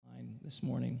this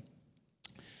morning.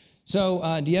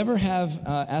 So, do you ever have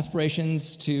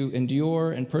aspirations to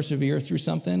endure and persevere through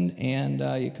something, and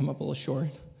you come up a little short?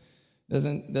 You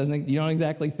don't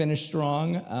exactly finish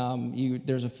strong.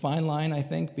 There's a fine line, I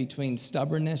think, between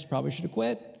stubbornness, probably should have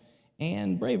quit,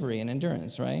 and bravery and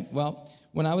endurance, right? Well,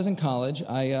 when I was in college,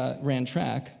 I ran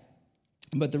track,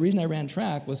 but the reason I ran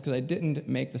track was because I didn't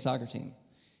make the soccer team.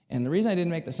 And the reason I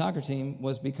didn't make the soccer team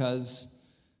was because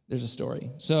there's a story.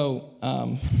 So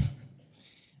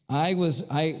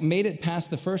I made it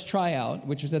past the first tryout,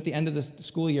 which was at the end of the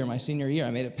school year, my senior year.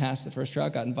 I made it past the first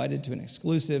tryout, got invited to an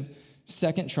exclusive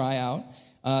second tryout.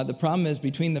 The problem is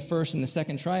between the first and the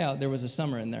second tryout, there was a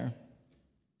summer in there.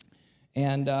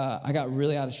 And I got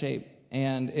really out of shape.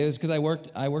 And it was because I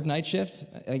worked night shift,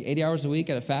 like 80 hours a week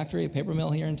at a factory, a paper mill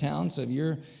here in town. So if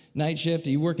you're night shift,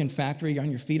 you work in factory, you're on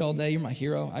your feet all day, you're my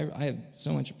hero. I have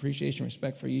so much appreciation and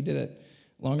respect for you. You did it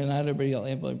longer than I'd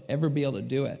ever be able to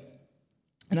do it.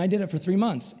 And I did it for 3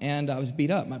 months, and I was beat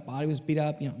up. My body was beat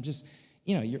up.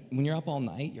 When you're up all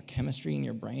night, your chemistry in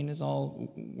your brain is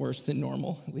all worse than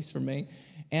normal, at least for me.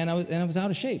 And I was out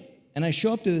of shape. And I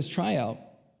show up to this tryout,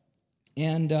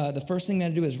 and the first thing I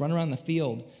had to do is run around the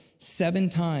field 7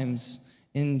 times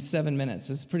in 7 minutes.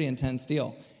 It's a pretty intense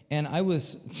deal. And I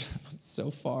was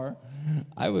so far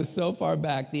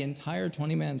back. The entire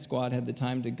 20-man squad had the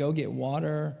time to go get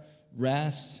water,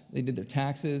 rest. They did their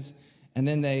taxes, and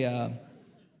then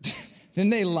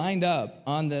they lined up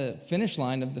on the finish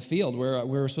line of the field where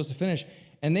we were supposed to finish,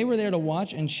 and they were there to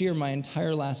watch and cheer my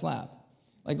entire last lap,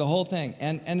 like the whole thing.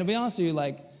 And to be honest with you,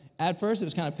 like at first it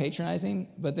was kind of patronizing,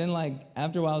 but then like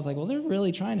after a while I was like, well, they're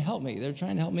really trying to help me. They're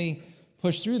trying to help me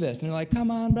push through this. And they're like, come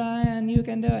on, Brian, you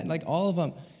can do it. Like all of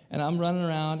them. And I'm running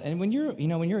around, and when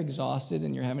you're exhausted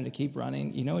and you're having to keep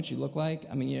running, you know what you look like?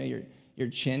 I mean, your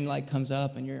chin like comes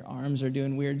up and your arms are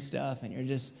doing weird stuff, and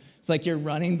it's like you're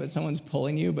running, but someone's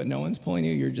pulling you, but no one's pulling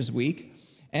you. You're just weak.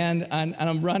 And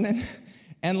I'm running,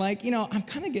 and I'm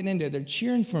kind of getting into it. They're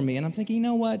cheering for me, and I'm thinking, you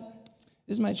know what?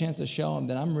 This is my chance to show them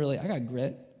that I got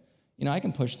grit. I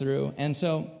can push through. And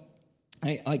so,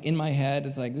 in my head,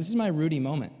 it's like, this is my Rudy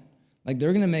moment. Like,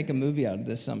 they're going to make a movie out of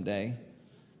this someday.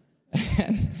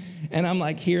 and I'm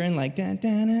like hearing like, da,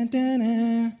 da, da, da,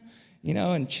 da,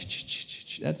 and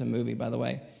that's a movie, by the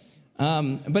way.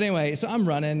 But anyway, so I'm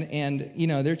running, and,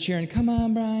 they're cheering, come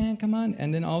on, Brian, come on.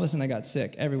 And then all of a sudden I got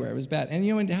sick everywhere. It was bad. And,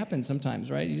 it happens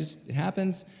sometimes, right? It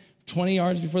happens 20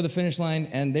 yards before the finish line,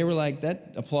 and they were like,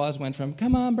 that applause went from,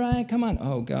 come on, Brian, come on.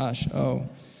 Oh, gosh. Oh,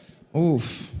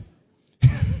 oof.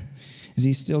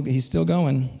 He's still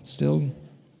going.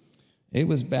 It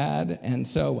was bad. And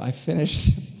so I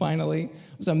finished finally.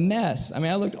 It was a mess. I mean,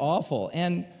 I looked awful.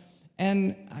 And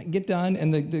I get done,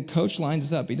 and the coach lines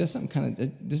us up. He does something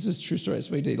this is a true story. That's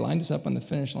what he did. He lined us up on the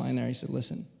finish line there. He said,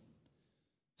 listen,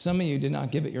 some of you did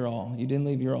not give it your all. You didn't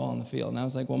leave your all on the field. And I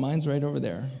was like, well, mine's right over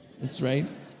there. It's right.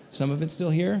 Some of it's still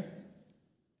here.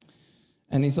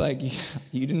 And he's like,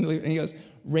 you didn't leave. And he goes,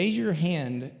 raise your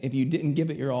hand if you didn't give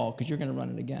it your all, because you're going to run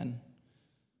it again.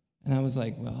 And I was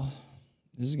like, well,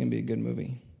 this is going to be a good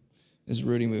movie. This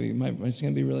Rudy movie. It's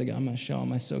going to be really good. I'm going to show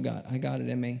him I got it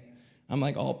in me. I'm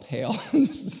like all pale.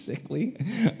 This is sickly.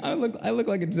 I look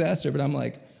like a disaster, but I'm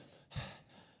like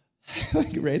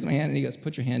raise my hand, and he goes,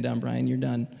 put your hand down, Brian, you're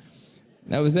done.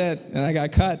 And that was it, and I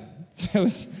got cut. So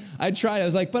I tried. I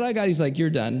was like, but I got. He's like, you're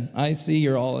done. I see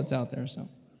you're all that's out there. So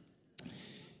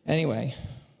anyway,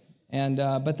 and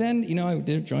but then I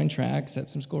did join track, set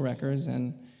some school records,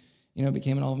 and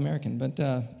became an All-American. But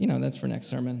that's for next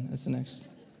sermon. That's the next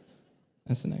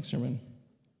sermon.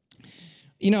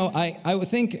 I would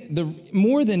think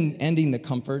more than ending the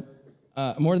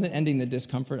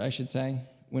discomfort, I should say,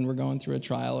 when we're going through a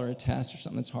trial or a test or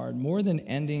something that's hard, more than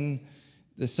ending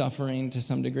the suffering to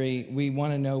some degree, we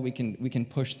want to know we can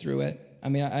push through it. I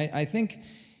mean, I think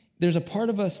there's a part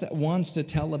of us that wants to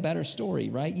tell a better story,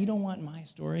 right? You don't want my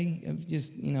story of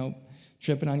just,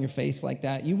 tripping on your face like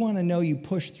that. You want to know you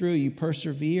pushed through, you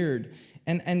persevered.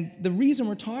 And the reason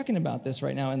we're talking about this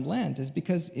right now in Lent is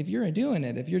because if you're doing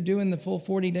the full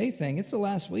 40-day thing, it's the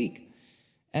last week.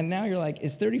 And now you're like,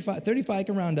 it's 35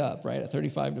 can round up, right? At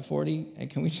 35 to 40, and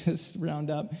can we just round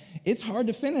up? It's hard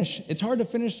to finish. It's hard to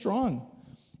finish strong.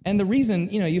 And the reason,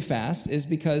 you fast is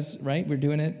because, right, we're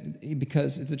doing it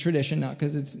because it's a tradition, not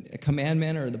because it's a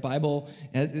commandment or the Bible.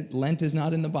 Lent is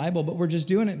not in the Bible, but we're just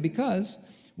doing it because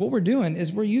what we're doing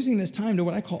is we're using this time to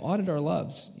what I call audit our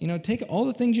loves. Take all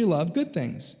the things you love, good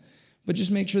things, but just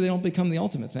make sure they don't become the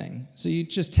ultimate thing. So you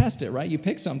just test it, right? You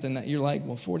pick something that you're like,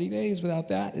 well, 40 days without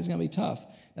that is going to be tough.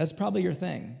 That's probably your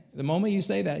thing. The moment you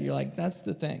say that, you're like, that's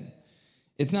the thing.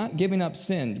 It's not giving up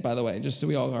sin, by the way, just so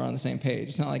we all are on the same page.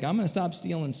 It's not like, I'm going to stop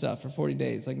stealing stuff for 40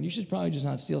 days. Like, you should probably just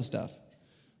not steal stuff,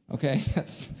 okay?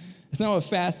 That's not what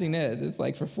fasting is. It's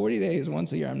like for 40 days,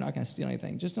 once a year, I'm not going to steal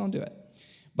anything. Just don't do it.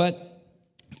 But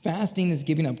fasting is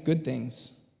giving up good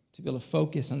things to be able to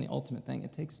focus on the ultimate thing.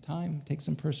 It takes time. It takes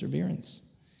some perseverance.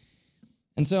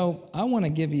 And so I want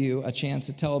to give you a chance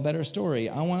to tell a better story.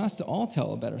 I want us to all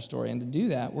tell a better story. And to do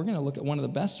that, we're going to look at one of the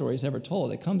best stories ever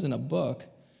told. It comes in a book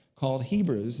called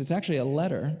Hebrews. It's actually a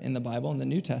letter in the Bible, in the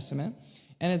New Testament.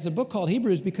 And it's a book called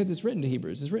Hebrews because it's written to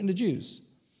Hebrews. It's written to Jews.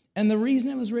 And the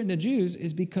reason it was written to Jews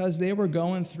is because they were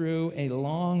going through a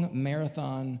long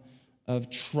marathon of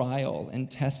trial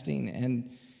and testing,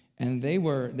 and they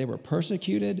were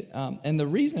persecuted. And the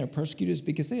reason they're persecuted is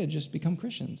because they had just become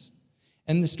Christians.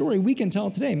 And the story we can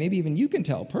tell today, maybe even you can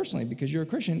tell personally because you're a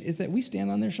Christian, is that we stand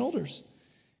on their shoulders.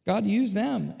 God used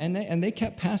them, and they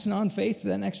kept passing on faith to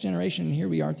the next generation, and here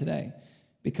we are today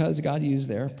because God used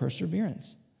their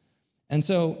perseverance. And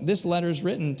so this letter is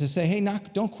written to say, hey,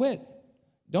 don't quit.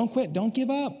 Don't quit. Don't give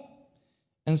up.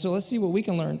 And so let's see what we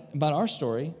can learn about our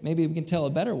story. Maybe we can tell a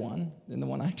better one than the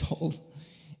one I told.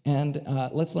 And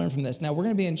let's learn from this. Now, we're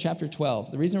going to be in chapter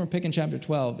 12. The reason we're picking chapter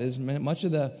 12 is much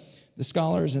of the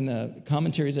scholars and the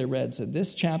commentaries I read said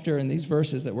this chapter and these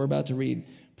verses that we're about to read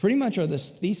pretty much are this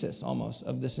thesis almost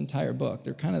of this entire book.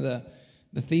 They're kind of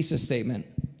the thesis statement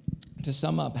to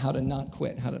sum up how to not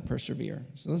quit, how to persevere.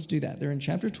 So let's do that. They're in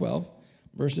chapter 12,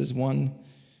 verses 1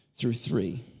 through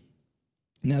 3.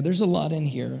 Now, there's a lot in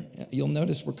here. You'll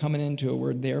notice we're coming into a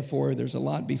word therefore. There's a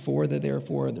lot before the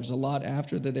therefore. There's a lot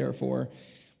after the therefore.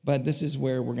 But this is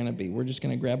where we're going to be. We're just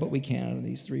going to grab what we can out of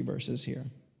these 3 verses here.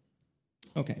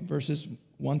 Okay, verses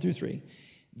 1 through 3.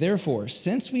 Therefore,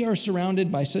 since we are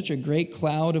surrounded by such a great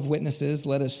cloud of witnesses,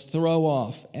 let us throw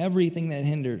off everything that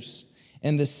hinders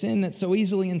and the sin that so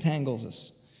easily entangles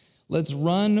us. Let's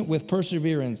run with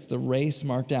perseverance the race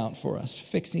marked out for us,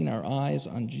 fixing our eyes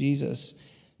on Jesus,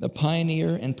 the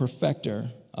pioneer and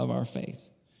perfecter of our faith.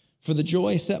 For the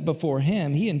joy set before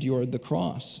him, he endured the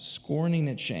cross, scorning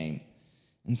its shame,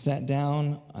 and sat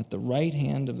down at the right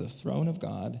hand of the throne of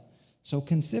God. So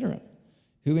consider him,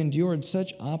 who endured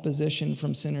such opposition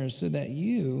from sinners, so that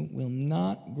you will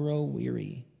not grow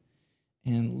weary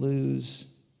and lose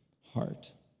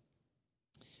heart.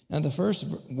 Now, the first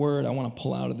word I want to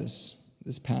pull out of this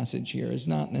passage here is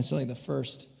not necessarily the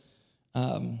first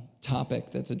topic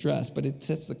that's addressed, but it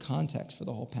sets the context for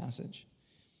the whole passage.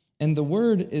 And the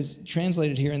word is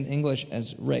translated here in English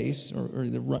as race, or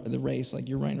the race, like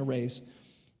you're running a race.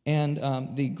 And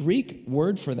the Greek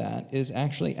word for that is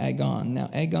actually agon. Now,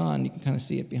 agon, you can kind of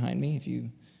see it behind me. If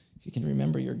you can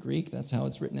remember your Greek, that's how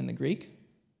it's written in the Greek.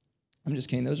 I'm just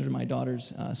kidding. Those are my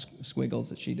daughter's squiggles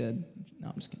that she did. No,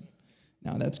 I'm just kidding.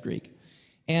 No, that's Greek.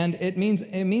 And it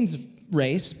means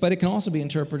race, but it can also be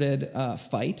interpreted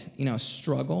fight,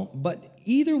 struggle. But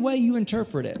either way you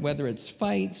interpret it, whether it's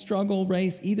fight, struggle,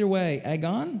 race, either way,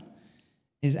 agon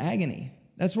is agony.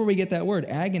 That's where we get that word,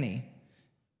 agony.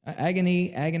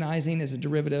 Agony, agonizing is a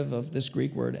derivative of this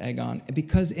Greek word, agon,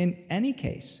 because in any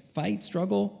case, fight,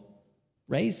 struggle,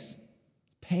 race,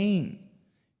 pain,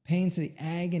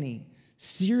 agony,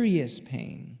 serious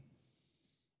pain.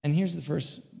 And here's the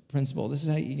first principle. This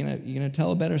is how you're gonna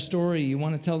tell a better story. You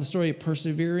want to tell the story of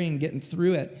persevering, getting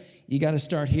through it. You got to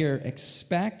start here.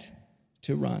 Expect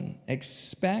to run.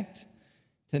 Expect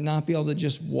to not be able to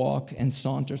just walk and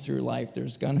saunter through life.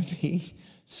 There's going to be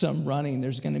some running.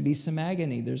 There's going to be some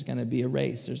agony. There's going to be a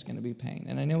race. There's going to be pain.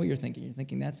 And I know what you're thinking. You're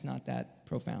thinking that's not that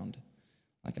profound.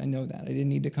 Like, I know that. I didn't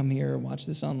need to come here or watch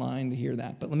this online to hear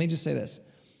that. But let me just say this.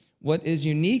 What is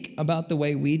unique about the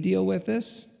way we deal with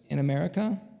this in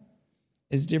America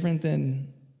is different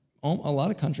than a lot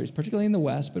of countries, particularly in the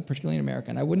West, but particularly in America.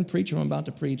 And I wouldn't preach what I'm about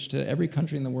to preach to every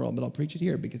country in the world, but I'll preach it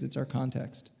here because it's our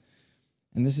context.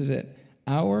 And this is it.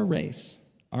 Our race,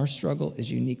 our struggle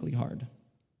is uniquely hard.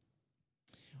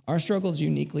 Our struggle is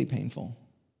uniquely painful.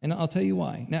 And I'll tell you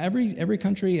why. Now, every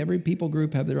country, every people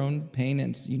group have their own pain, and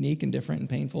it's unique and different and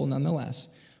painful nonetheless.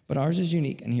 But ours is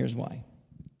unique, and here's why.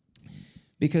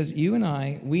 Because you and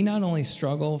I, we not only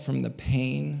struggle from the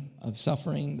pain of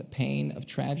suffering, the pain of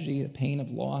tragedy, the pain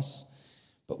of loss,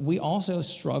 but we also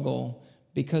struggle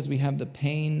because we have the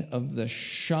pain of the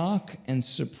shock and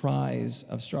surprise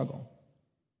of struggle.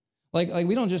 Like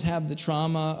we don't just have the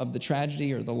trauma of the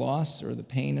tragedy or the loss or the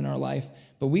pain in our life,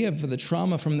 but we have the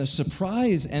trauma from the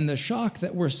surprise and the shock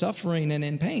that we're suffering and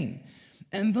in pain.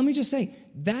 And let me just say,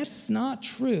 that's not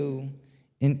true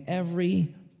in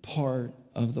every part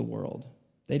of the world.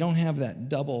 They don't have that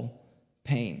double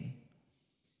pain.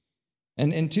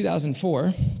 And in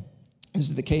 2004, This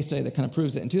is the case study that kind of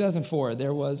proves it. In 2004,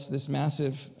 there was this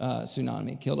massive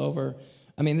tsunami, killed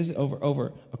this is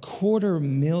over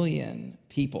 250,000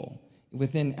 people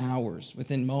within hours,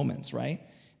 within moments, right?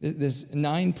 This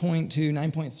 9.2,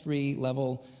 9.3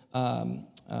 level on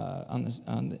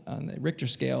the Richter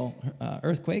scale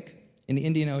earthquake in the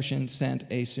Indian Ocean sent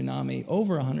a tsunami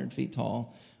over 100 feet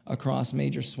tall across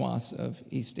major swaths of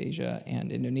East Asia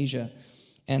and Indonesia.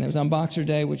 And it was on Boxer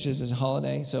Day, which is a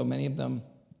holiday, so many of them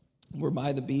were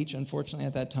by the beach, unfortunately,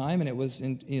 at that time. And it was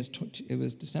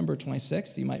December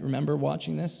 26th. You might remember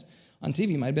watching this on TV.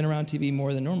 You might have been around TV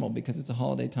more than normal because it's a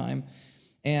holiday time.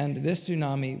 And this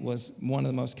tsunami was one of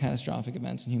the most catastrophic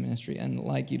events in human history. And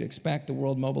like you'd expect, the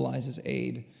world mobilizes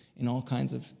aid in all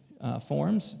kinds of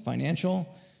forms,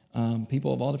 financial.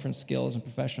 People of all different skills and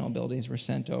professional abilities were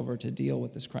sent over to deal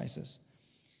with this crisis.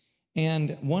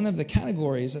 And one of the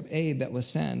categories of aid that was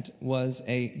sent was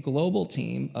a global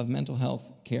team of mental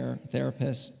health care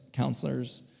therapists,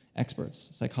 counselors, experts,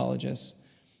 psychologists.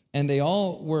 And they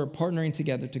all were partnering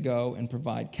together to go and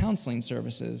provide counseling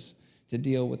services to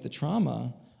deal with the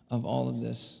trauma of all of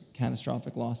this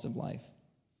catastrophic loss of life.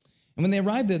 And when they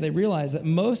arrived there, they realized that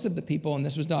most of the people, and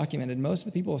this was documented, most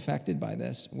of the people affected by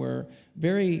this were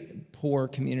very poor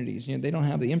communities. They don't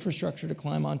have the infrastructure to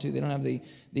climb onto. They don't have the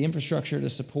infrastructure to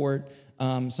support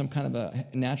some kind of a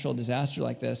natural disaster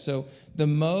like this. So the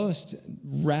most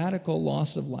radical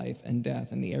loss of life and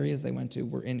death in the areas they went to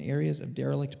were in areas of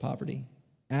derelict poverty,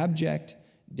 abject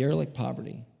derelict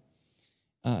poverty,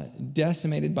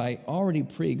 decimated by already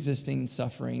pre-existing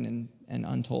suffering and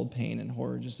untold pain and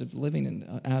horror, just of living in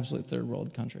an absolute third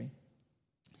world country.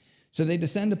 So they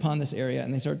descend upon this area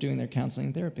and they start doing their counseling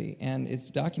and therapy. And it's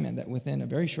documented that within a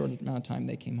very short amount of time,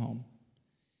 they came home.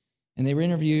 And they were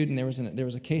interviewed, and there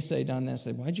was a case study done that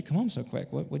said, why'd you come home so quick?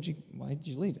 Why did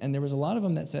you leave? And there was a lot of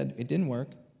them that said it didn't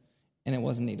work and it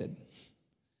wasn't needed.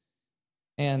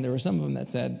 And there were some of them that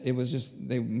said it was just,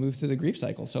 they moved through the grief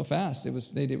cycle so fast,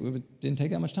 it didn't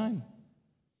take that much time.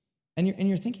 And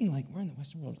you're thinking, like, we're in the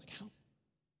Western world, like, how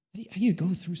do you go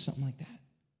through something like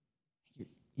that?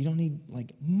 You don't need,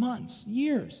 like, months,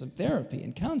 years of therapy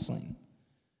and counseling.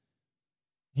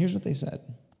 Here's what they said.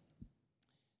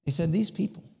 They said these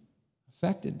people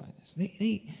affected by this,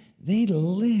 they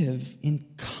live in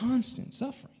constant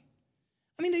suffering.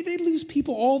 I mean, they lose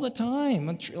people all the time,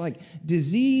 like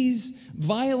disease,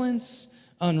 violence,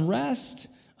 unrest,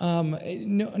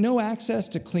 no access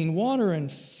to clean water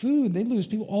and food. They lose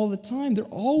people all the time. They're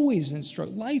always in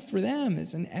struggle. Life for them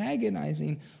is an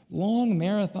agonizing, long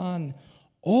marathon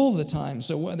all the time.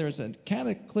 So whether it's a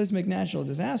cataclysmic natural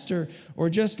disaster or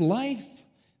just life,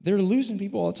 they're losing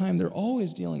people all the time. They're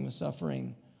always dealing with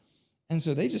suffering. And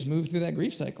so they just move through that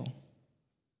grief cycle.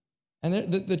 And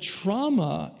the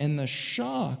trauma and the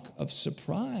shock of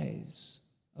surprise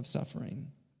of suffering,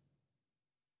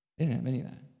 they didn't have any of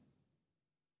that.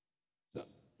 So,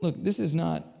 look, this is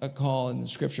not a call in the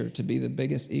scripture to be the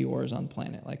biggest Eeyores on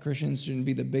planet. Like, Christians shouldn't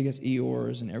be the biggest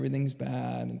Eeyores and everything's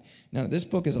bad. And no, this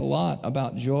book is a lot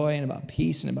about joy and about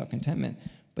peace and about contentment,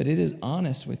 but it is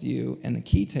honest with you. And the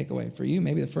key takeaway for you,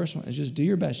 maybe the first one, is just do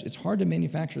your best. It's hard to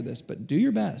manufacture this, but do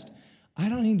your best.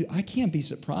 I can't be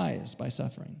surprised by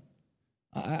suffering.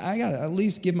 I got to at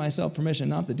least give myself permission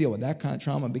not to deal with that kind of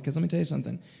trauma, because let me tell you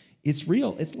something. It's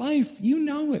real. It's life. You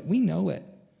know it. We know it.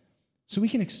 So we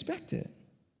can expect it.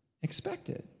 Expect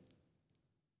it.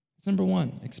 That's number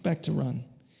one. Expect to run.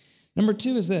 Number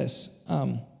two is this.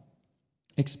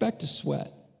 Expect to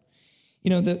sweat.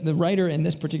 The writer in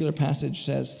this particular passage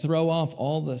says, throw off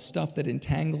all the stuff that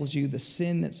entangles you, the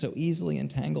sin that so easily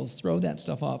entangles. Throw that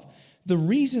stuff off. The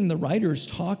reason the writer's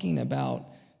talking about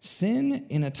sin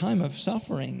in a time of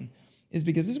suffering is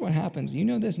because this is what happens. You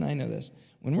know this and I know this.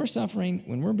 When we're suffering,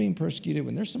 when we're being persecuted,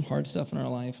 when there's some hard stuff in our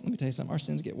life, let me tell you something, our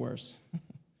sins get worse.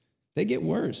 They get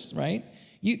worse, right?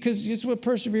 Because it's what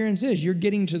perseverance is. You're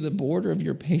getting to the border of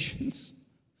your patience.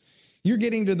 You're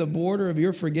getting to the border of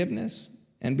your forgiveness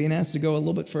and being asked to go a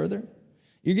little bit further.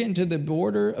 You're getting to the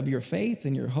border of your faith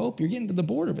and your hope. You're getting to the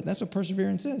border of it. That's what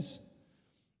perseverance is.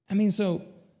 I mean, so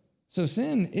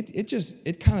sin,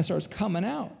 it kind of starts coming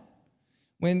out.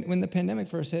 When the pandemic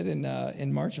first hit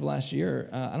in March of last year,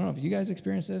 I don't know if you guys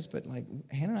experienced this, but like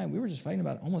Hannah and I, we were just fighting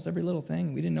about almost every little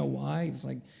thing. We didn't know why. It was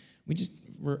like we just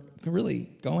were really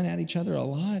going at each other a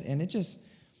lot, and it was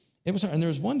hard. And there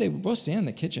was one day we're both standing in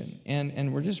the kitchen,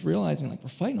 and we're just realizing like we're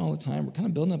fighting all the time. We're kind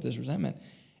of building up this resentment,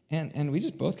 and we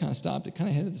just both kind of stopped. It kind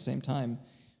of hit at the same time.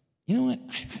 You know what?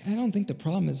 I don't think the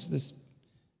problem is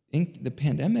the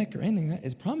pandemic or anything.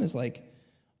 The problem is like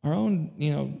our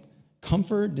own,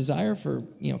 comfort, desire for,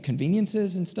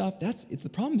 conveniences and stuff. The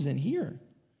problem is in here.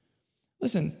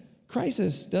 Listen,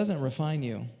 crisis doesn't refine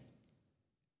you.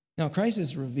 No,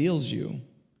 crisis reveals you.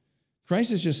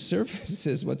 Crisis just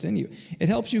surfaces what's in you. It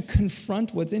helps you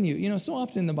confront what's in you. You know, so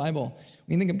often in the Bible,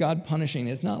 when you think of God punishing,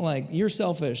 it's not like you're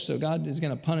selfish, so God is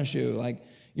going to punish you. Like,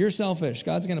 you're selfish,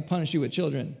 God's going to punish you with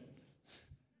children,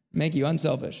 make you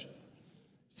unselfish.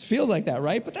 It feels like that,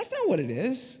 right? But that's not what it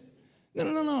is.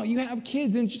 No. You have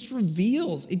kids, and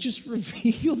it just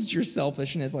reveals your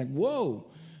selfishness. Like, whoa,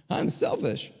 I'm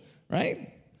selfish,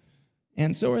 right?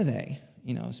 And so are they.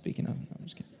 You know, speaking of, no, I'm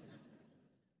just kidding.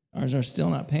 Ours are still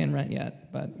not paying rent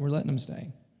yet, but we're letting them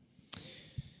stay.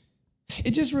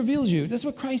 It just reveals you. That's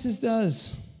what crisis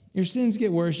does. Your sins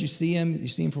get worse. You see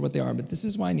them for what they are. But this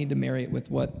is why I need to marry it with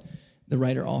what the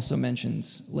writer also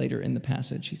mentions later in the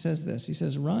passage. He says this. He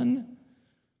says, run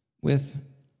with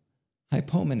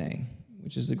hypomene,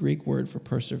 which is the Greek word for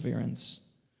perseverance.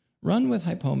 Run with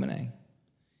hypomene.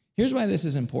 Here's why this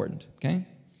is important, okay?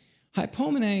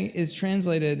 Hypomene is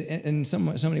translated in so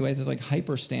many ways as like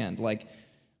hyperstand, like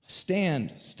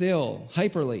stand still,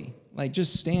 hyperly, like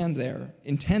just stand there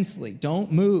intensely. Don't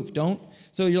move.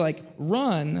 So you're like,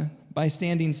 run by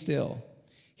standing still.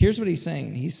 Here's what he's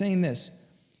saying. He's saying this.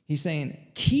 He's saying,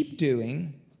 keep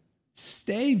doing,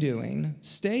 stay doing,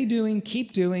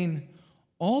 keep doing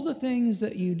all the things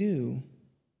that you do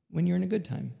when you're in a good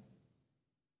time.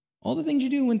 All the things you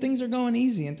do when things are going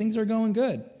easy and things are going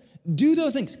good. Do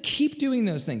those things. Keep doing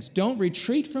those things. Don't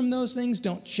retreat from those things.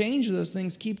 Don't change those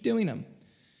things. Keep doing them.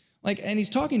 And he's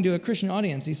talking to a Christian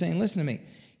audience. He's saying, listen to me.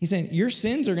 He's saying, your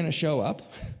sins are going to show up.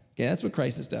 Okay, that's what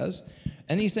crisis does.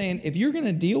 And he's saying, if you're going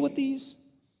to deal with these,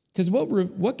 because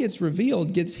what gets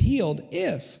revealed gets healed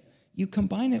if you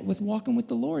combine it with walking with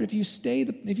the Lord. If you stay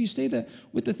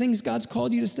with the things God's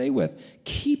called you to stay with,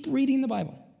 keep reading the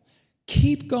Bible.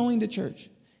 Keep going to church.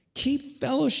 Keep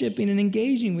fellowshipping and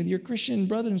engaging with your Christian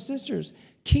brothers and sisters.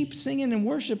 Keep singing and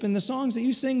worshiping the songs that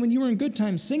you sang when you were in good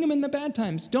times. Sing them in the bad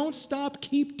times. Don't stop.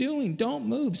 Keep doing. Don't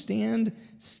move. Stand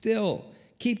still.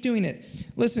 Keep doing it.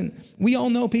 Listen, we all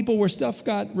know people where stuff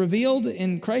got revealed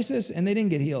in crisis and they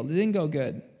didn't get healed. It didn't go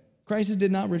good. Crisis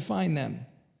did not refine them.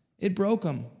 It broke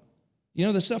them. You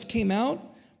know, the stuff came out,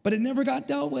 but it never got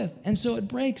dealt with. And so it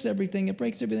breaks everything. It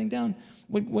breaks everything down.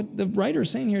 What the writer is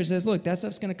saying here says, look, that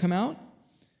stuff's going to come out.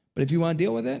 But if you want to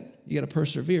deal with it, you got to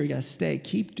persevere. You got to stay.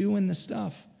 Keep doing the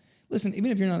stuff. Listen, even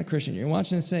if you're not a Christian, you're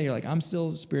watching this say, you're like, I'm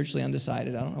still spiritually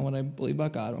undecided. I don't know what I believe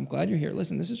about God. I'm glad you're here.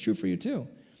 Listen, this is true for you too.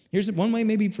 Here's one way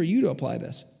maybe for you to apply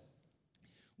this.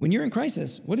 When you're in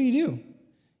crisis, what do?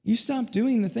 You stop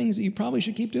doing the things that you probably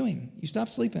should keep doing. You stop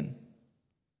sleeping,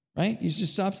 right? You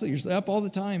just stop sleeping. You're up all the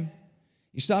time.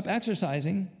 You stop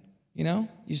exercising, you know?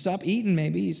 You stop eating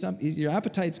maybe. Your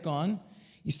appetite's gone.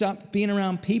 You stop being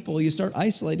around people. You start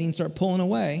isolating, start pulling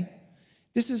away.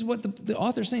 This is what the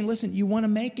author's saying. Listen, you want to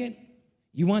make it.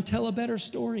 You want to tell a better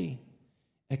story.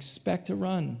 Expect to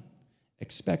run.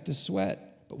 Expect to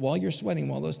sweat. But while you're sweating,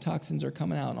 while those toxins are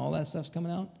coming out and all that stuff's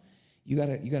coming out, you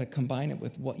gotta combine it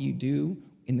with what you do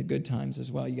in the good times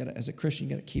as well. You gotta, as a Christian,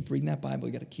 you gotta keep reading that Bible.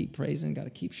 You gotta keep praising. You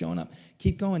gotta keep showing up.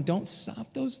 Keep going. Don't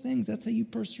stop those things. That's how you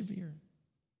persevere.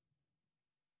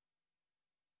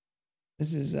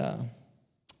 This is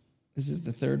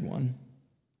the third one.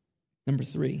 Number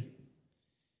 3,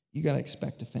 you got to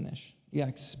expect to finish. You got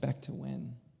to expect to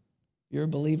win. You're a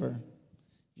believer.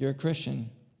 You're a Christian.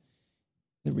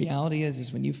 The reality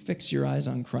is when you fix your eyes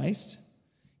on Christ,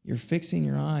 you're fixing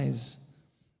your eyes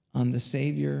on the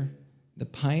Savior, the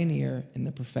pioneer, and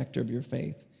the perfecter of your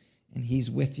faith. And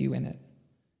he's with you in it.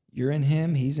 You're in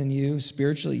him. He's in you.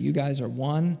 Spiritually, you guys are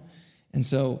one. And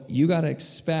so you got to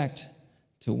expect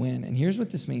to win. And here's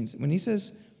what this means. When he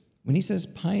says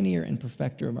pioneer and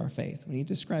perfecter of our faith, when he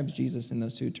describes Jesus in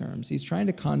those two terms, he's trying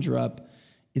to conjure up,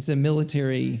 it's a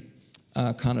military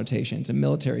connotation. It's a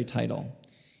military title.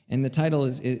 And the title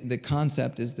the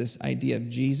concept is this idea of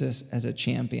Jesus as a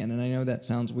champion. And I know that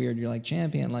sounds weird. You're like,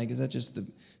 champion, like, is that just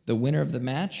the winner of the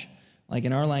match? Like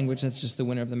in our language, that's just the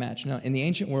winner of the match. No, in the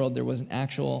ancient world, there was an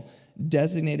actual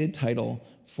designated title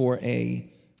for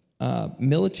a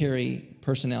military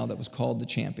personnel that was called the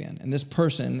champion. And this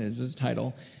person, it was his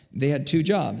title, they had 2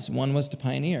 jobs. One was to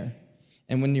pioneer.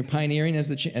 And when you're pioneering as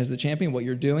the champion, what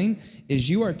you're doing is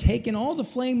you are taking all the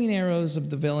flaming arrows of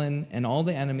the villain and all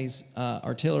the enemy's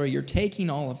artillery. You're taking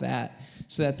all of that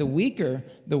so that the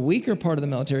weaker part of the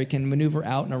military can maneuver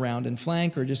out and around and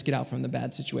flank or just get out from the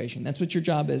bad situation. That's what your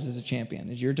job is as a champion,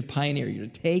 is you're to pioneer. You're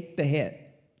to take the hit.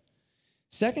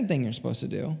 Second thing you're supposed to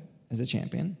do as a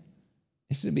champion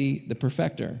is to be the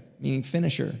perfecter, meaning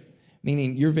finisher.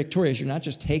 meaning you're victorious. You're not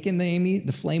just taking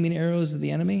the flaming arrows of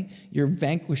the enemy. You're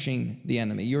vanquishing the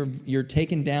enemy. You're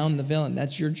taking down the villain.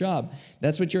 That's your job.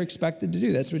 That's what you're expected to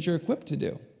do. That's what you're equipped to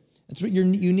do. That's what you're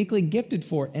uniquely gifted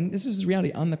for. And this is the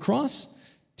reality. On the cross,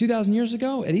 2,000 years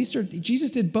ago at Easter,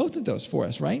 Jesus did both of those for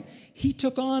us, right? He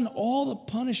took on all the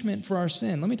punishment for our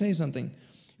sin. Let me tell you something.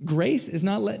 Grace is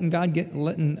not letting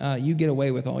you get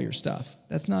away with all your stuff.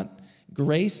 That's not,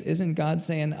 grace isn't God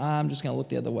saying, I'm just going to look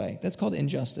the other way. That's called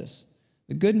injustice.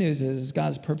 The good news is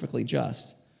God is perfectly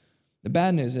just. The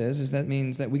bad news is that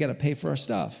means that we got to pay for our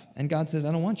stuff. And God says,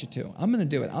 I don't want you to. I'm going to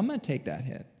do it. I'm going to take that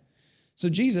hit. So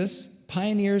Jesus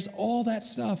pioneers all that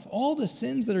stuff, all the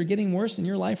sins that are getting worse in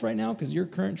your life right now because your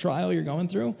current trial you're going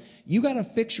through, you got to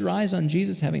fix your eyes on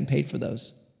Jesus having paid for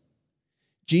those.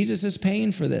 Jesus is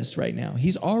paying for this right now.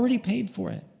 He's already paid for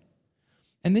it.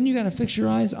 And then you got to fix your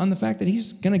eyes on the fact that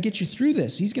he's going to get you through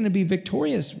this. He's going to be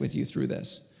victorious with you through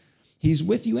this. He's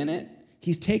with you in it.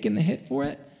 He's taken the hit for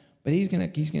it, but he's going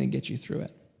to get you through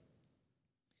it.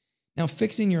 Now,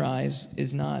 fixing your eyes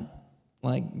is not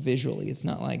like visually. It's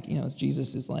not like,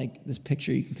 Jesus is like this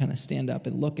picture you can kind of stand up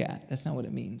and look at. That's not what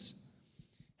it means.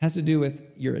 It has to do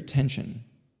with your attention.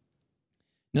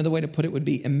 Another way to put it would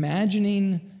be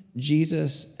imagining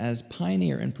Jesus as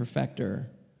pioneer and perfecter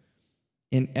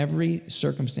in every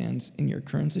circumstance in your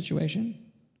current situation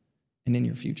and in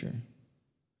your future.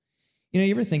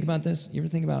 You ever think about this? You ever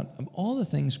think about of all the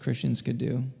things Christians could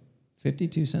do,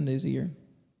 52 Sundays a year,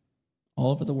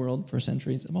 all over the world for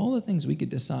centuries, of all the things we could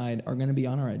decide are going to be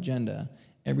on our agenda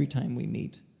every time we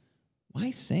meet, why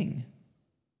sing?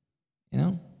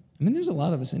 There's a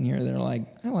lot of us in here that are like,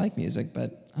 I like music,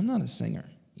 but I'm not a singer,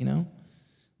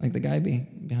 Like the guy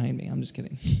behind me. I'm just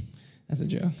kidding. That's a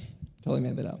joke. Totally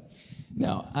made that up.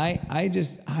 No,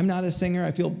 I'm not a singer.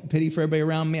 I feel pity for everybody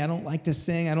around me. I don't like to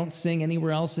sing. I don't sing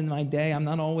anywhere else in my day. I'm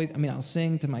not always, I'll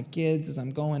sing to my kids as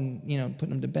I'm going, putting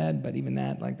them to bed, but even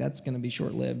that, that's going to be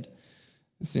short-lived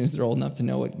as soon as they're old enough to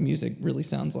know what music really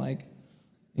sounds like.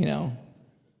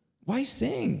 Why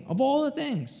sing? Of all the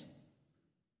things.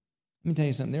 Let me tell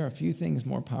you something. There are a few things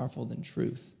more powerful than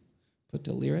truth put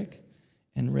to lyric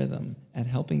and rhythm at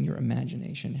helping your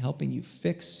imagination, helping you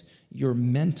fix your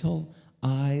mental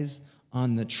eyes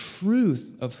on the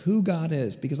truth of who God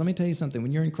is. Because let me tell you something,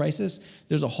 when you're in crisis,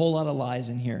 there's a whole lot of lies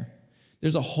in here.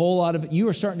 There's a whole lot of, you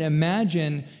are starting to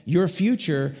imagine your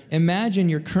future, imagine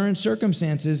your current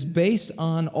circumstances based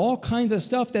on all kinds of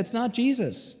stuff that's not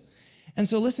Jesus. And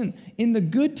so listen, in the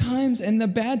good times and the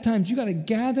bad times, you got to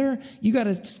gather, you got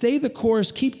to stay the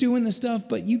course, keep doing the stuff,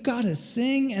 but you got to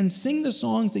sing the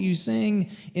songs that you sing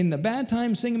in the bad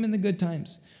times, sing them in the good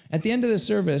times. At the end of the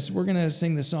service, we're going to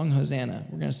sing the song Hosanna.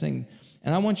 We're going to sing,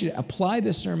 and I want you to apply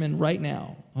this sermon right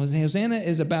now. Hosanna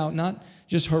is about not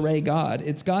just hooray God,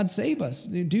 it's God save us.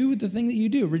 Do the thing that you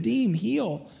do, redeem,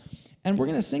 heal. And we're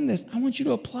going to sing this. I want you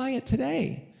to apply it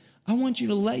today. I want you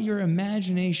to let your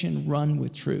imagination run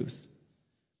with truth.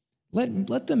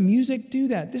 Let the music do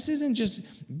that. This isn't just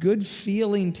good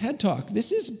feeling TED Talk.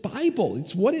 This is Bible.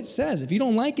 It's what it says. If you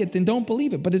don't like it, then don't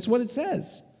believe it, but it's what it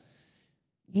says.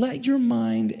 Let your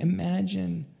mind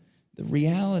imagine the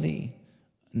reality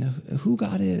and who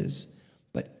God is,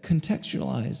 but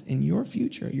contextualize in your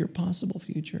future, your possible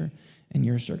future, and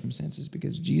your circumstances,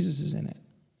 because Jesus is in it,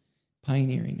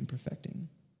 pioneering and perfecting.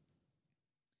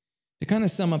 To kind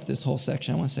of sum up this whole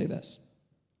section, I want to say this.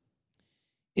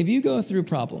 If you go through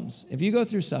problems, if you go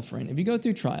through suffering, if you go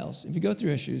through trials, if you go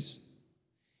through issues,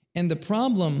 and the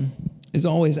problem is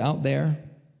always out there,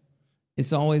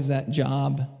 it's always that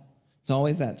job, it's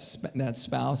always that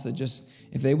spouse that just,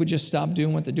 if they would just stop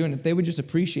doing what they're doing, if they would just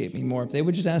appreciate me more, if they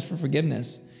would just ask for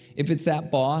forgiveness, if it's that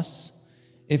boss,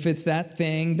 if it's that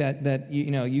thing that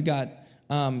you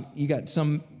got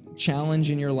some challenge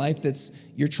in your life that's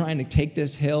you're trying to take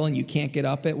this hill and you can't get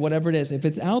up it, whatever it is, if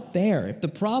it's out there, if the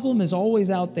problem is always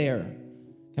out there,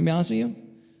 can I be honest with you?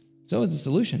 So is the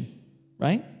solution,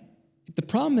 right? If the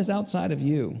problem is outside of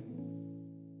you,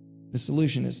 the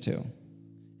solution is too.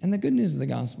 And the good news of the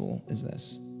gospel is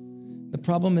this. The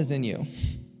problem is in you.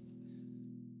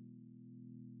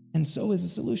 And so is the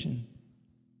solution.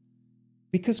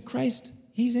 Because Christ,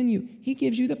 he's in you. He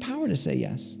gives you the power to say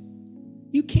yes.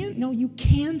 You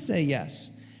can say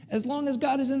yes. As long as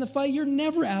God is in the fight, you're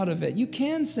never out of it. You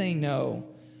can say no.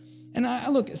 And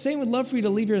Satan would love for you to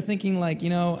leave here thinking like,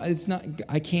 it's not,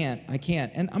 I can't.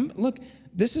 And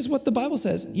this is what the Bible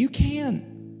says. You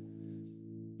can.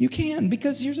 You can,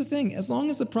 because here's the thing. As long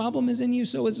as the problem is in you,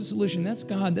 so is the solution. That's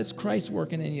God. That's Christ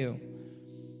working in you.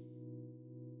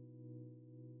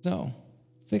 So,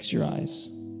 fix your eyes.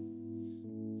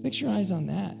 Fix your eyes on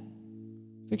that.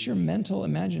 Fix your mental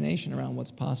imagination around what's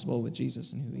possible with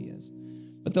Jesus and who he is.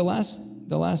 But the last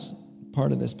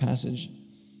part of this passage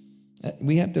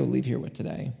we have to leave here with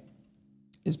today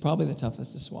is probably the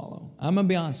toughest to swallow. I'm going to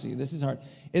be honest with you. This is hard.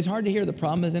 It's hard to hear the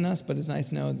problem is in us, but it's nice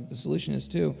to know that the solution is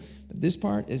too. But this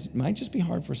part might just be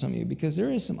hard for some of you because there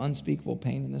is some unspeakable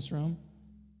pain in this room.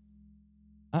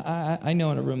 I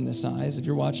know in a room this size, if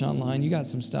you're watching online, you got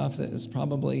some stuff that is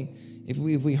probably, if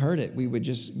we heard it, we would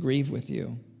just grieve with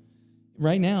you.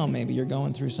 Right now, maybe you're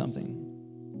going through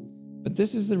something. But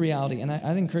this is the reality, and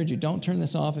I'd encourage you, don't turn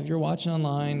this off. If you're watching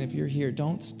online, if you're here,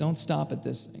 don't stop at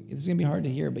this. It's going to be hard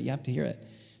to hear, but you have to hear it.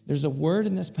 There's a word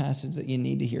in this passage that you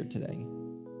need to hear today.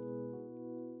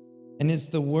 And it's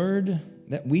the word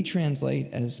that we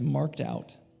translate as marked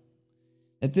out.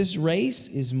 That this race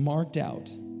is marked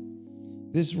out.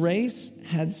 This race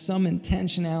had some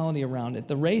intentionality around it.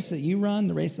 The race that you run,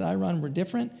 the race that I run, were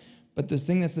different, but the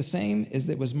thing that's the same is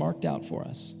that it was marked out for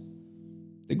us.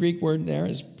 The Greek word there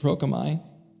is prokomai.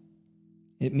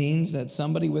 It means that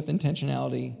somebody with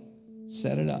intentionality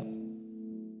set it up,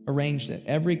 arranged it.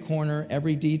 Every corner,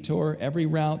 every detour, every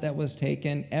route that was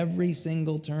taken, every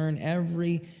single turn,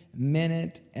 every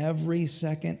minute, every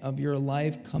second of your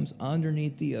life comes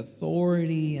underneath the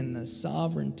authority and the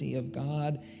sovereignty of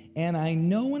God. And I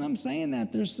know when I'm saying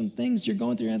that, there's some things you're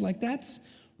going through your head like, that's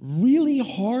really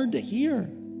hard to hear.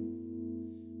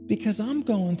 Because I'm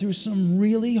going through some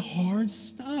really hard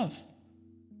stuff.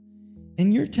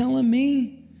 And you're telling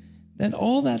me that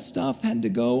all that stuff had to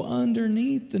go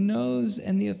underneath the nose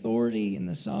and the authority and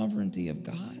the sovereignty of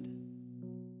God.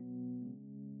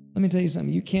 Let me tell you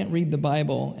something. You can't read the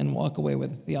Bible and walk away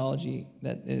with a theology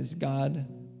that is God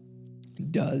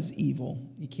does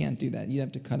evil. You can't do that. You'd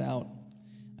have to cut out.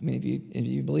 I mean, if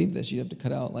you believe this, you'd have to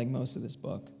cut out like most of this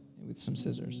book with some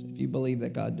scissors. If you believe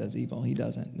that God does evil, he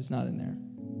doesn't. It's not in there.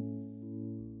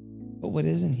 But what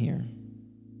isn't here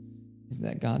is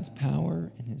that God's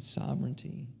power and his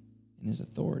sovereignty and his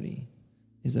authority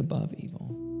is above evil.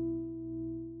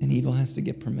 And evil has to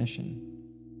get permission.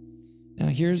 Now,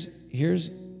 here's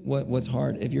what's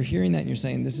hard. If you're hearing that and you're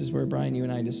saying, this is where, Brian, you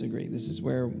and I disagree. This is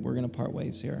where we're going to part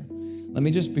ways here. Let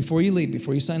me just, before you leave,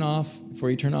 before you sign off,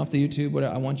 before you turn off the YouTube,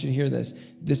 whatever, I want you to hear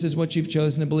this. This is what you've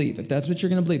chosen to believe. If that's what you're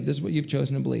going to believe, this is what you've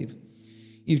chosen to believe.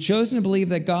 You've chosen to believe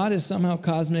that God is somehow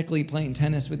cosmically playing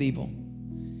tennis with evil.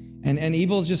 And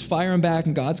evil is just firing back,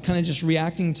 and God's kind of just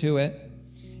reacting to it.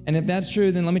 And if that's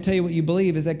true, then let me tell you what you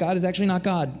believe is that God is actually not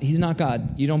God. He's not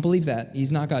God. You don't believe that.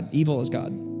 He's not God. Evil is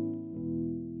God.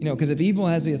 You know, because if evil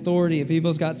has the authority, if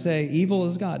evil's got say, evil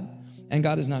is God, and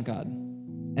God is not God.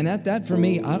 And that for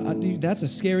me, that's a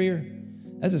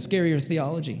scarier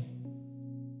theology.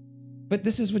 But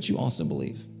this is what you also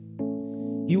believe.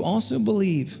 You also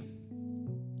believe,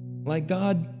 like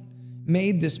God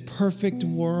made this perfect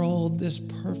world, this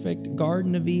perfect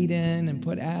Garden of Eden, and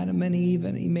put Adam and Eve,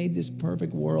 and he made this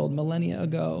perfect world millennia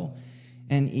ago,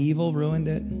 and evil ruined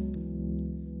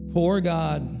it. Poor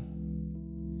God.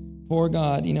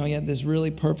 You know, he had this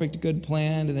really perfect, good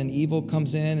plan, and then evil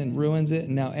comes in and ruins it,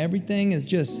 and now everything is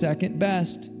just second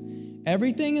best.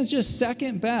 Everything is just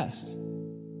second best.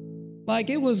 Like,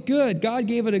 it was good. God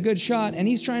gave it a good shot, and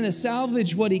he's trying to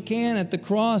salvage what he can at the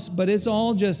cross, but it's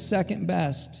all just second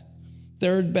best.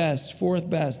 Third best, fourth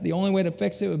best. The only way to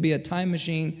fix it would be a time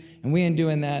machine, and we ain't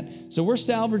doing that. So we're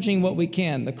salvaging what we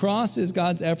can. The cross is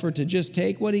God's effort to just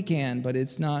take what he can, but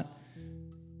it's not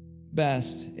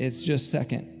best. It's just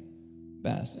second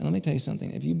best. And let me tell you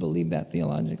something. If you believe that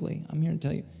theologically, I'm here to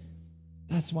tell you,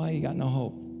 that's why you got no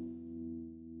hope.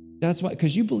 That's why,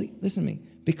 because you believe, listen to me,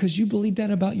 because you believe that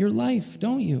about your life,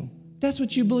 don't you? That's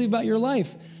what you believe about your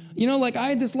life. You know, like I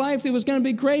had this life that was going to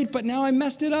be great, but now I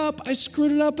messed it up. I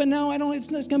screwed it up, and now it's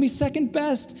going to be second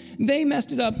best. They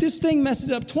messed it up. This thing messed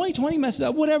it up. 2020 messed it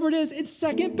up. Whatever it is, it's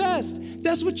second best.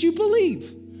 That's what you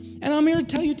believe. And I'm here to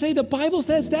tell you today, the Bible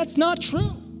says that's not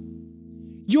true.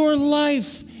 Your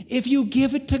life, if you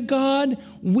give it to God,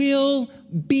 will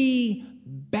be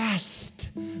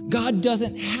best. God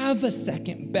doesn't have a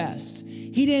second best.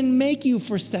 He didn't make you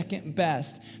for second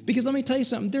best. Because let me tell you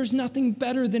something, there's nothing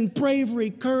better than bravery,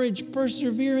 courage,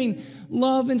 persevering,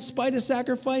 love in spite of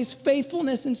sacrifice,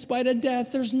 faithfulness in spite of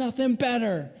death. There's nothing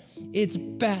better. It's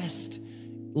best.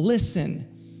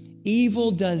 Listen,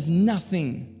 evil does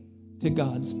nothing to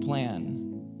God's plan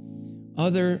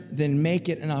other than make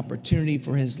it an opportunity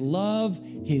for his love,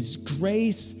 his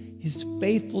grace, his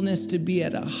faithfulness to be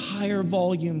at a higher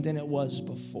volume than it was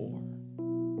before.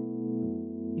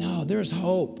 No, there's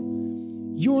hope.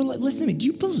 Listen to me, do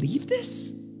you believe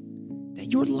this? That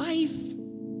your life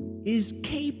is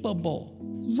capable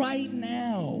right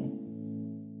now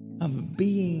of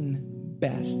being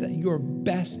best, that your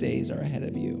best days are ahead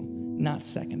of you, not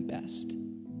second best.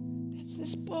 That's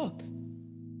this book.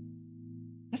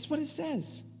 That's what it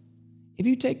says. If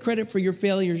you take credit for your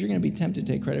failures, you're going to be tempted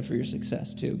to take credit for your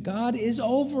success too. God is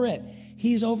over it.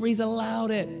 He's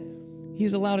allowed it.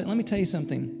 He's allowed it. Let me tell you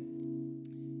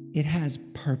something. It has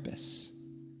purpose.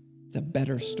 It's a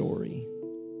better story.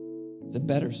 It's a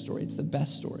better story. It's the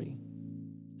best story.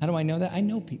 How do I know that? I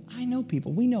know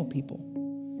people. We know people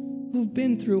who've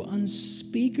been through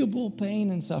unspeakable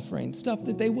pain and suffering, stuff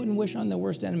that they wouldn't wish on their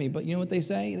worst enemy. But you know what they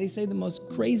say? They say the most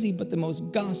crazy but the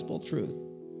most gospel truth.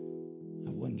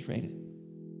 I wouldn't trade it.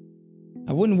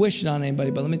 I wouldn't wish it on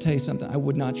anybody, but let me tell you something. I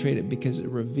would not trade it because it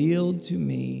revealed to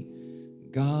me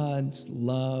God's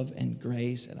love and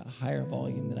grace at a higher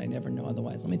volume than I never know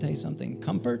otherwise. Let me tell you something.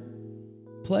 Comfort,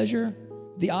 pleasure,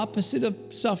 the opposite of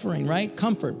suffering, right?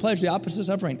 Comfort, pleasure, the opposite of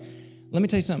suffering. Let me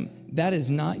tell you something. That is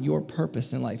not your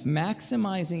purpose in life.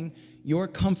 Maximizing your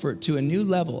comfort to a new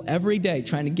level every day,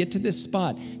 trying to get to this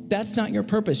spot, that's not your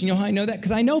purpose. You know how I know that?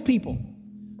 Because I know people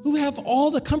who have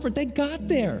all the comfort. They got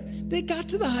there. They got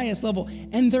to the highest level,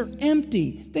 and they're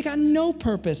empty. They got no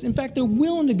purpose. In fact, they're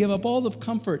willing to give up all the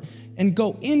comfort and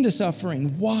go into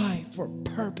suffering. Why? For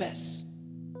purpose.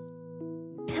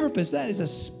 Purpose. That is a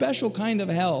special kind of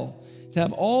hell, to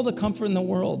have all the comfort in the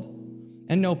world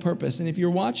and no purpose. And if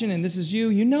you're watching and this is you,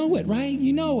 you know it, right?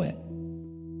 You know it.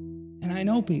 And I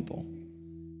know people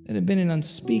that have been in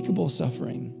unspeakable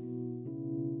suffering,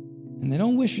 and they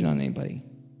don't wish it on anybody,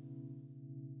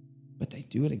 but they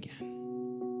do it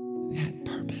again. They had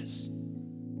purpose.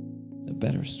 It's a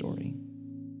better story.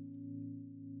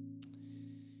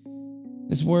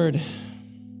 This word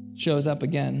shows up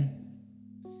again.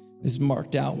 This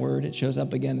marked out word, it shows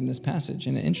up again in this passage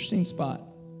in an interesting spot.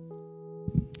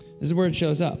 This word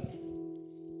shows up.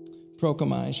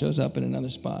 Prokomai shows up in another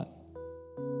spot.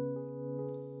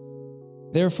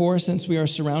 Therefore, since we are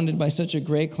surrounded by such a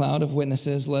great cloud of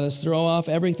witnesses, let us throw off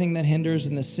everything that hinders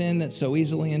and the sin that so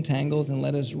easily entangles, and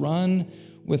let us run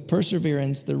with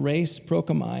perseverance the race,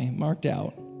 prokomai, marked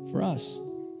out for us.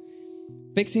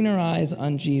 Fixing our eyes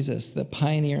on Jesus, the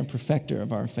pioneer and perfecter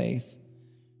of our faith,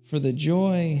 for the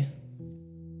joy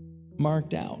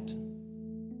marked out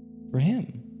for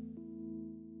him,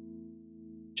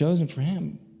 chosen for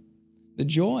him, the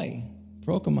joy,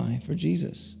 prokomai, for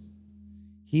Jesus.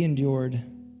 He endured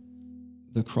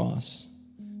the cross,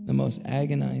 the most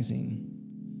agonizing,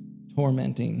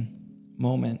 tormenting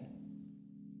moment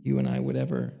you and I would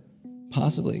ever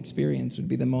possibly experience would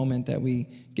be the moment that we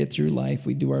get through life,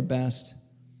 we do our best,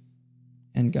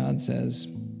 and God says,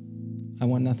 I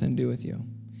want nothing to do with you.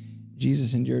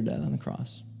 Jesus endured that on the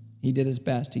cross. He did his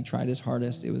best. He tried his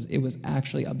hardest. It was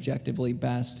actually objectively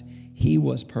best. He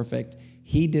was perfect.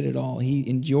 He did it all. He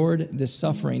endured this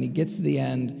suffering. He gets to the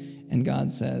end, and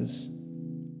God says,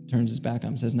 turns his back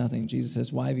on him, says nothing. Jesus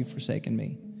says, why have you forsaken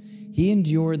me? He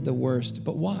endured the worst,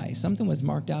 but why? Something was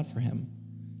marked out for him.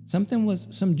 Something was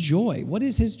some joy. What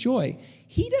is his joy?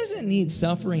 He doesn't need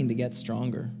suffering to get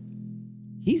stronger.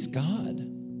 He's God.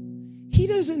 He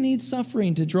doesn't need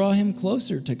suffering to draw him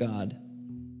closer to God.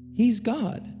 He's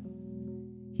God.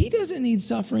 He doesn't need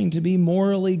suffering to be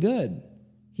morally good.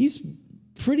 He's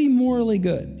pretty morally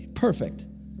good, perfect.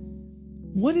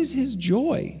 What is his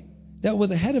joy that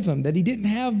was ahead of him that he didn't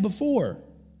have before?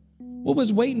 What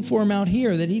was waiting for him out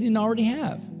here that he didn't already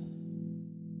have?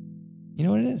 You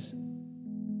know what it is?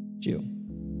 Jew.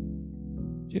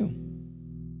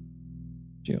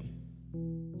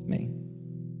 It's me.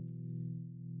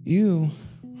 You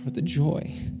are the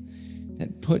joy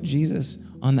that put Jesus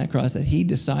on that cross, that he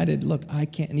decided, look, I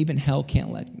can't, and even hell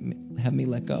can't have me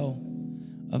let go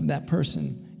of that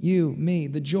person. You, me,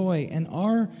 the joy, and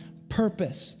our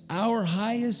purpose, our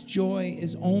highest joy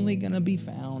is only going to be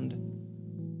found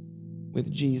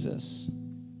with Jesus.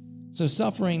 So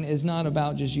suffering is not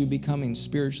about just you becoming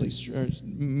spiritually,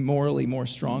 morally more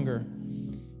stronger.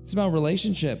 It's about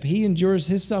relationship. He endures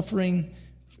his suffering.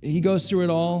 He goes through it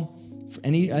all.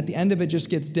 And at the end of it just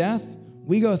gets death.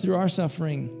 We go through our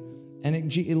suffering, and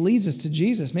it leads us to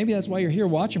Jesus. Maybe that's why you're here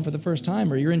watching for the first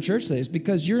time, or you're in church today. It's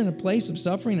because you're in a place of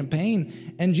suffering and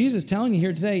pain, and Jesus is telling you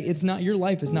here today, it's not, your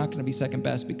life is not going to be second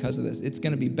best because of this. It's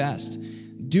going to be best.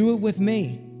 Do it with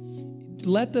me.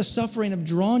 Let the suffering have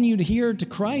drawn you to here to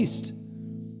Christ,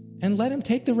 and let him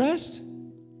take the rest.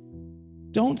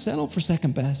 Don't settle for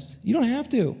second best. You don't have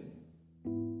to.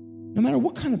 No matter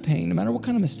what kind of pain, no matter what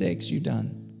kind of mistakes you've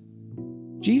done,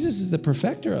 Jesus is the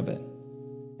perfecter of it.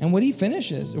 And what he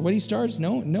finishes or what he starts,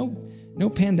 no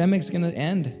pandemic's going to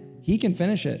end. He can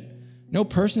finish it. No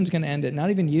person's going to end it, not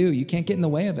even you. You can't get in the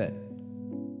way of it.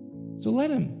 So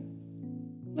let him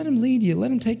lead you.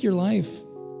 Let him take your life.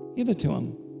 Give it to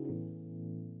him.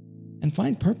 And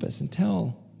find purpose and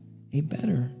tell a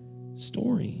better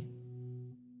story.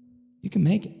 You can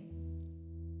make it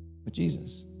with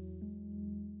Jesus.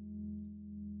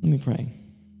 Let me pray.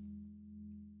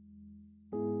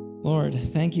 Lord,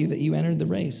 thank you that you entered the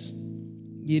race.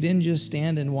 You didn't just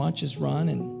stand and watch us run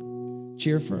and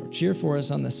cheer for us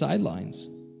on the sidelines.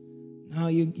 No,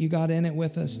 you got in it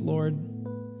with us, Lord.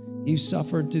 You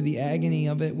suffered through the agony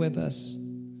of it with us.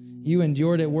 You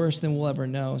endured it worse than we'll ever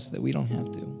know so that we don't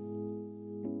have to.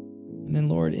 And then,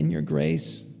 Lord, in your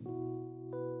grace,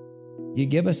 you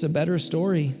give us a better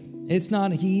story. It's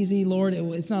not easy, Lord.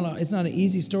 It's not an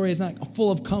easy story. It's not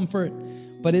full of comfort,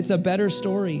 but it's a better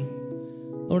story.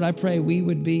 Lord, I pray we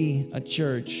would be a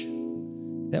church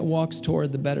that walks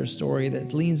toward the better story,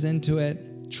 that leans into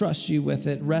it, trusts you with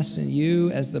it, rests in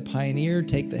you as the pioneer,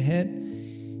 take the hit,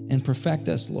 and perfect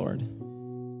us, Lord.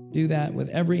 Do that with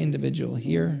every individual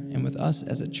here and with us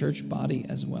as a church body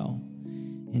as well.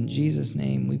 In Jesus'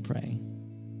 name we pray.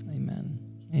 Amen.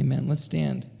 Amen. Let's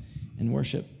stand and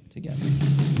worship together.